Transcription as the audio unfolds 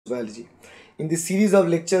biology. In this series of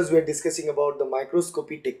lectures, we are discussing about the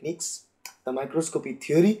microscopy techniques, the microscopy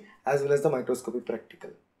theory, as well as the microscopy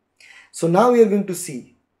practical. So now we are going to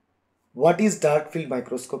see what is dark field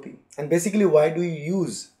microscopy and basically why do you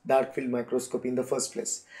use dark field microscopy in the first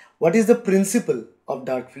place. What is the principle of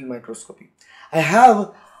dark field microscopy? I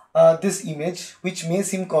have this image which may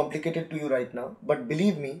seem complicated to you right now, but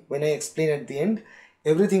believe me, when I explain at the end,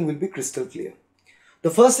 everything will be crystal clear.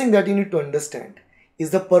 The first thing that you need to understand is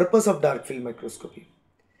the purpose of dark field microscopy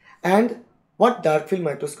and what dark field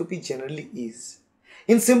microscopy generally is.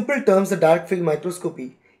 In simple terms, the dark field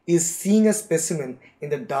microscopy is seeing a specimen in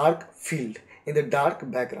the dark field, in the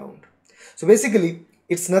dark background. So basically,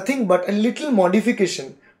 it's nothing but a little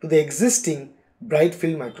modification to the existing bright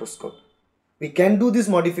field microscope. We can do this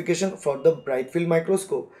modification for the bright field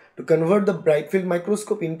microscope to convert the bright field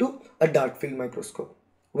microscope into a dark field microscope,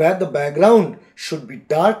 where the background should be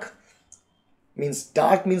dark means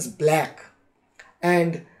black,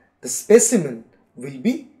 and the specimen will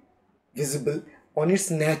be visible on its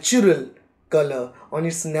natural color, on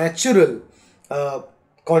its natural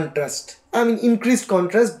contrast. Increased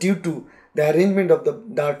contrast due to the arrangement of the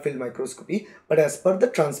dark field microscopy, but as per the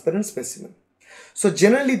transparent specimen. So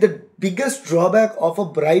generally, the biggest drawback of a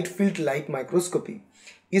bright field light microscopy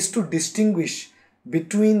is to distinguish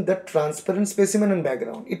between the transparent specimen and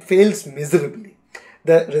background. It fails miserably.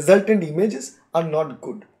 The resultant images are not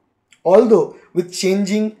good. Although with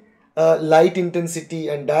changing light intensity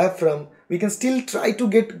and diaphragm, we can still try to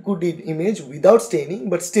get good image without staining,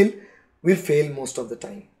 but still will fail most of the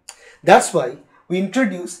time. That's why we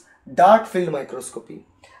introduce dark field microscopy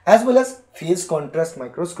as well as phase contrast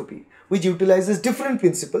microscopy, which utilizes different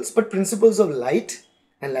principles, but principles of light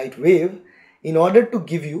and light wave, in order to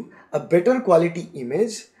give you a better quality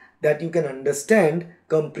image that you can understand,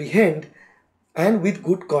 comprehend, and with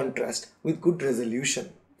good contrast, with good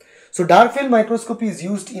resolution. So dark field microscopy is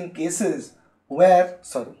used in cases where,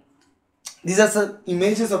 these are some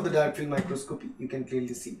images of the dark field microscopy, you can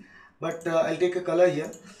clearly see, but I'll take a color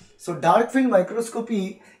here. So dark field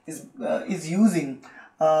microscopy is used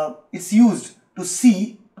to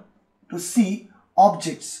see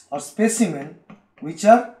objects or specimen which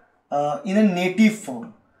are in a native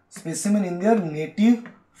form. Specimen in their native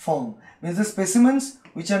form means the specimens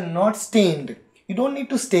which are not stained. You don't need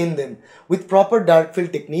to stain them. With proper dark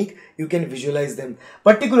field technique, you can visualize them,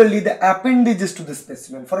 particularly the appendages to the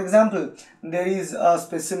specimen. For example, there is a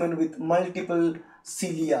specimen with multiple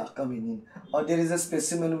cilia coming in, or there is a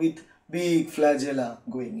specimen with big flagella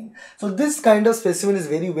going in. So this kind of specimen is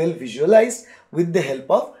very well visualized with the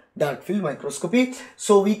help of dark field microscopy.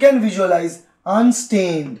 So we can visualize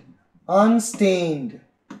unstained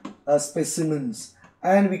specimens,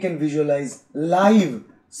 and we can visualize live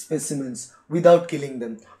specimens without killing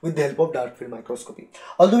them with the help of dark field microscopy.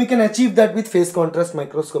 Although we can achieve that with phase contrast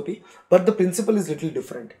microscopy, but the principle is little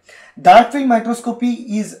different. Dark field microscopes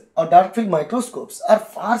are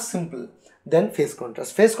far simple than phase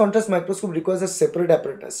contrast. Phase contrast microscope requires a separate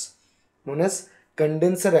apparatus known as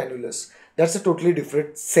condenser annulus. That's a totally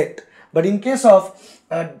different set. But in case of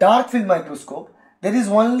a dark field microscope, there is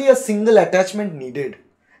only a single attachment needed.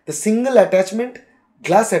 The single attachment,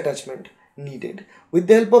 glass attachment needed. With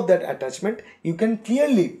the help of that attachment, you can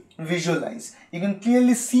clearly visualize. You can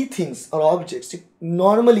clearly see things or objects you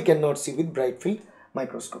normally cannot see with bright field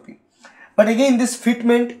microscopy. But again, this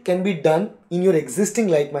fitment can be done in your existing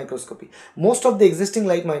light microscopy. Most of the existing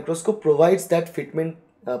light microscope provides that fitment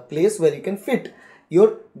place where you can fit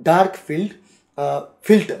your dark field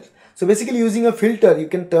filter. So basically, using a filter, you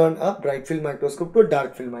can turn a bright field microscope to a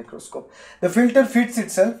dark field microscope. The filter fits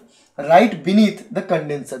itself right beneath the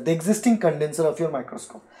condenser, the existing condenser of your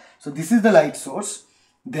microscope. So this is the light source.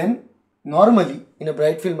 Then normally in a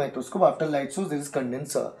bright field microscope, after light source there is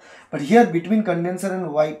condenser, but here between condenser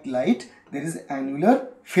and white light there is annular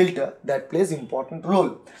filter that plays important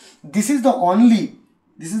role. This is the only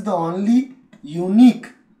unique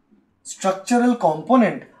structural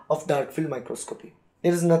component of dark field microscopy.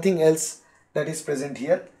 There is nothing else that is present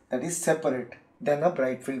here that is separate than a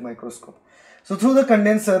bright field microscope. So through the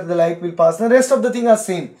condenser, the light will pass. The rest of the thing are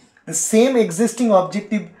same. The same existing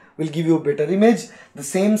objective will give you a better image. The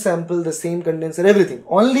same sample, the same condenser, everything.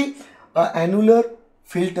 Only an annular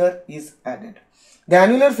filter is added. The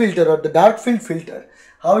annular filter or the dark field filter,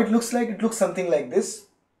 how it looks like? It looks something like this.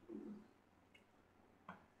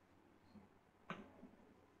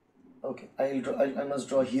 Okay, I must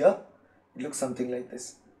draw here. It looks something like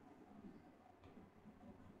this.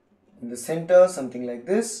 In the center, something like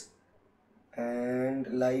this. And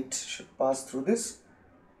light should pass through this.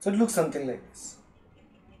 So it looks something like this.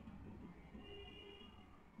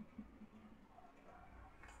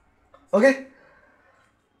 Okay,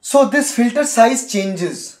 so this filter size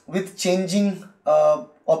changes with changing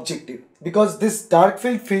objective, because this dark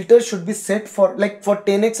field filter should be set for, like, for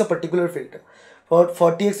 10x a particular filter, for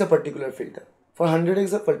 40x a particular filter, for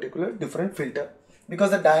 100x a particular different filter,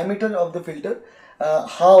 because the diameter of the filter,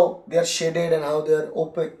 how they are shaded and how they are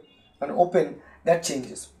open, that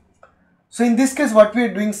changes. So in this case, what we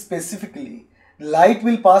are doing specifically, light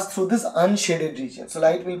will pass through this unshaded region. So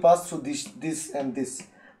light will pass through this and this,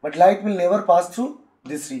 but light will never pass through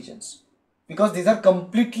these regions, because these are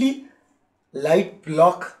completely light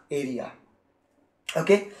block area.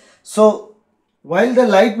 Okay, so while the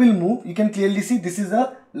light will move, you can clearly see this is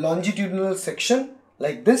a longitudinal section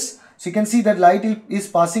like this. So you can see that light is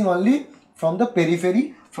passing only from the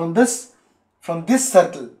periphery, from this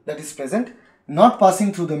circle that is present, not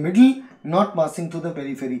passing through the middle, not passing through the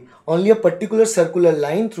periphery, only a particular circular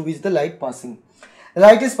line through which the light passing.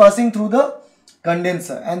 Light is passing through the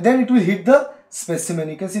condenser, and then it will hit the specimen.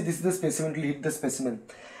 You can see this is the specimen, it will hit the specimen.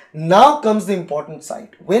 Now comes the important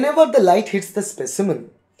side. Whenever the light hits the specimen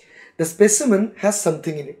has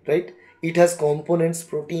something in it, right? It has components,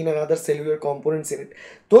 protein and other cellular components in it.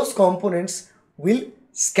 Those components will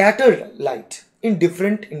scatter light in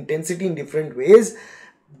different intensity, in different ways,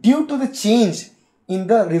 due to the change in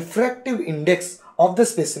the refractive index of the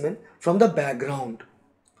specimen from the background.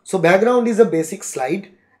 So background is a basic slide,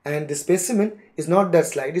 and the specimen is not that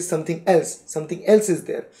slide, is something else. Something else is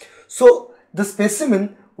there. So the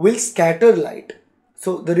specimen will scatter light.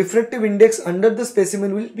 So the refractive index under the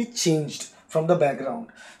specimen will be changed from the background.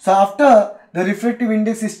 So after the refractive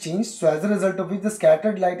index is changed, so as a result of which the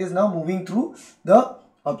scattered light is now moving through the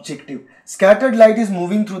objective. Scattered light is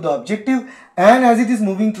moving through the objective, and as it is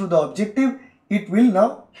moving through the objective, it will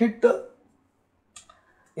now hit the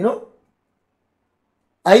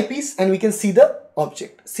eyepiece, and we can see the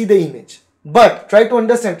object, see the image. But try to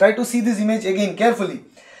understand, try to see this image again carefully.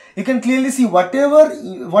 You can clearly see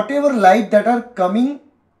whatever light that are coming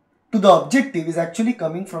to the objective is actually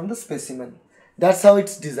coming from the specimen. That's how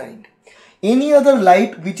it's designed. Any other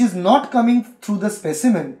light which is not coming through the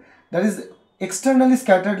specimen, that is externally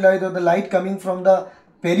scattered light, or the light coming from the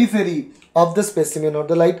periphery of the specimen, or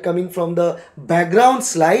the light coming from the background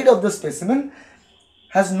slide of the specimen,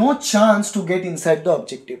 has no chance to get inside the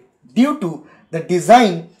objective due to the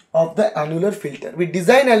design of the annular filter. We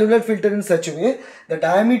design annular filter in such a way, the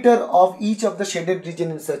diameter of each of the shaded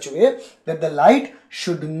region in such a way that the light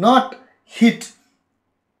should not hit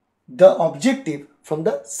the objective from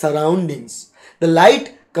the surroundings. The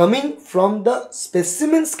light coming from the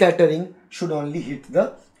specimen scattering should only hit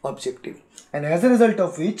the objective, and as a result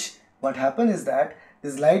of which, what happens is that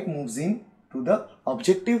this light moves in to the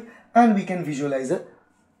objective, and we can visualize a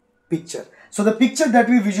picture. So the picture that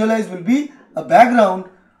we visualize will be a background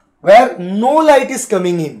where no light is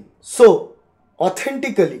coming in. So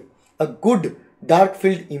authentically, a good dark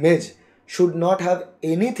field image should not have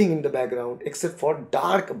anything in the background except for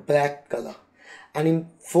dark black color, and in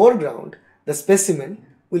foreground the specimen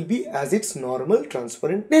will be as its normal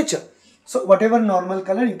transparent nature. So whatever normal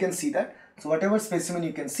color, you can see that. So whatever specimen,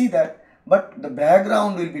 you can see that, but the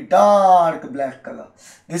background will be dark black color.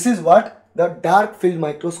 This is what the dark field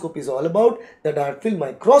microscope is all about. The dark field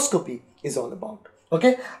microscopy is all about.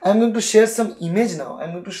 Okay, I am going to share some image now. I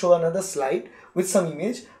am going to show another slide with some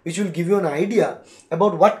image which will give you an idea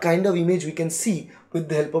about what kind of image we can see with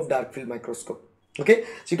the help of dark field microscope. Okay,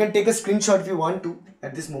 so you can take a screenshot if you want to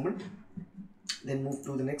at this moment, then move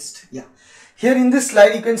to the next. Yeah, here in this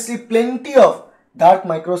slide you can see plenty of dark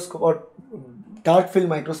microscope or dark field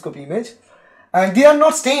microscope image, and they are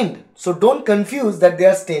not stained. So don't confuse that they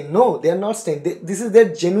are stained. No, they are not stained. This is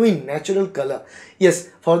their genuine natural color. Yes,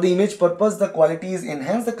 for the image purpose the quality is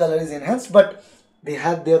enhanced, the color is enhanced, but they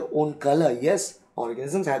have their own color. Yes,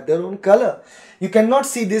 organisms have their own color. You cannot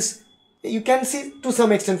see this. You can see to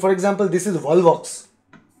some extent. For example, this is Volvox.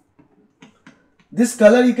 This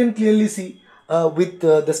color you can clearly see with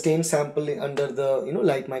the stain sample under the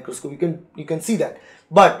light microscope. You can see that.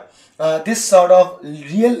 But this sort of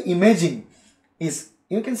real imaging is,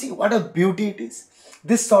 you can see what a beauty it is.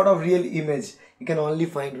 This sort of real image you can only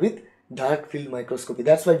find with dark field microscopy.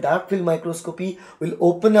 That's why dark field microscopy will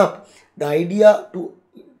open up the idea to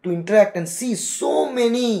interact and see so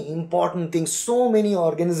many important things, so many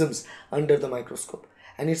organisms under the microscope.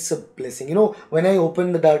 And it's a blessing. When I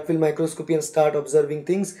open the dark field microscopy and start observing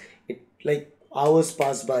things, it like hours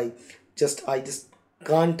pass by. I just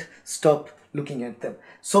can't stop looking at them.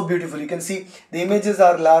 So beautiful. You can see the images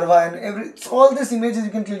are larvae and all these images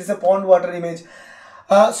you can clearly see a pond water image.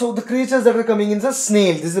 So the creatures that are coming in is a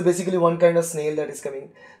snail. This is basically one kind of snail that is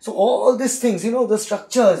coming. So all these things, the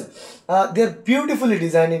structures, they're beautifully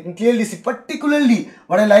designed. You can clearly see. Particularly,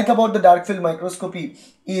 what I like about the dark field microscopy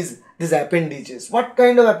is these appendages. What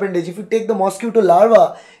kind of appendage? If you take the mosquito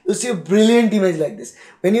larva, you see a brilliant image like this.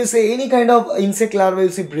 When you say any kind of insect larva, you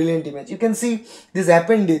see brilliant image. You can see these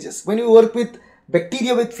appendages. When you work with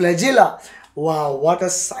bacteria with flagella, wow, what a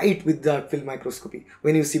sight with dark field microscopy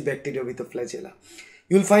when you see bacteria with a flagella.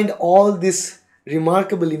 You'll find all these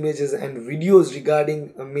remarkable images and videos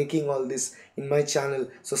regarding making all this in my channel.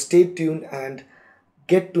 So stay tuned and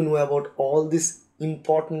get to know about all these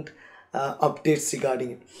important updates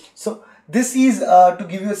regarding it. So this is to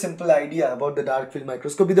give you a simple idea about the dark field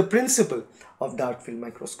microscopy, the principle of dark field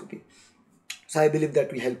microscopy. So I believe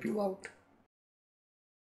that will help you out.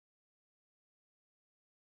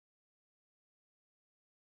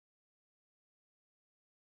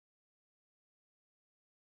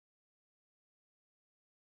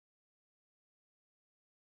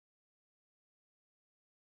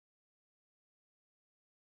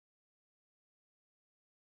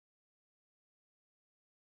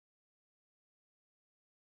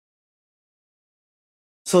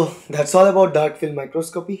 So that's all about dark field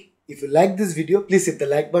microscopy. If you like this video, please hit the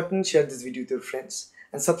like button, share this video with your friends,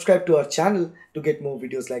 and subscribe to our channel to get more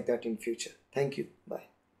videos like that in future. Thank you. Bye.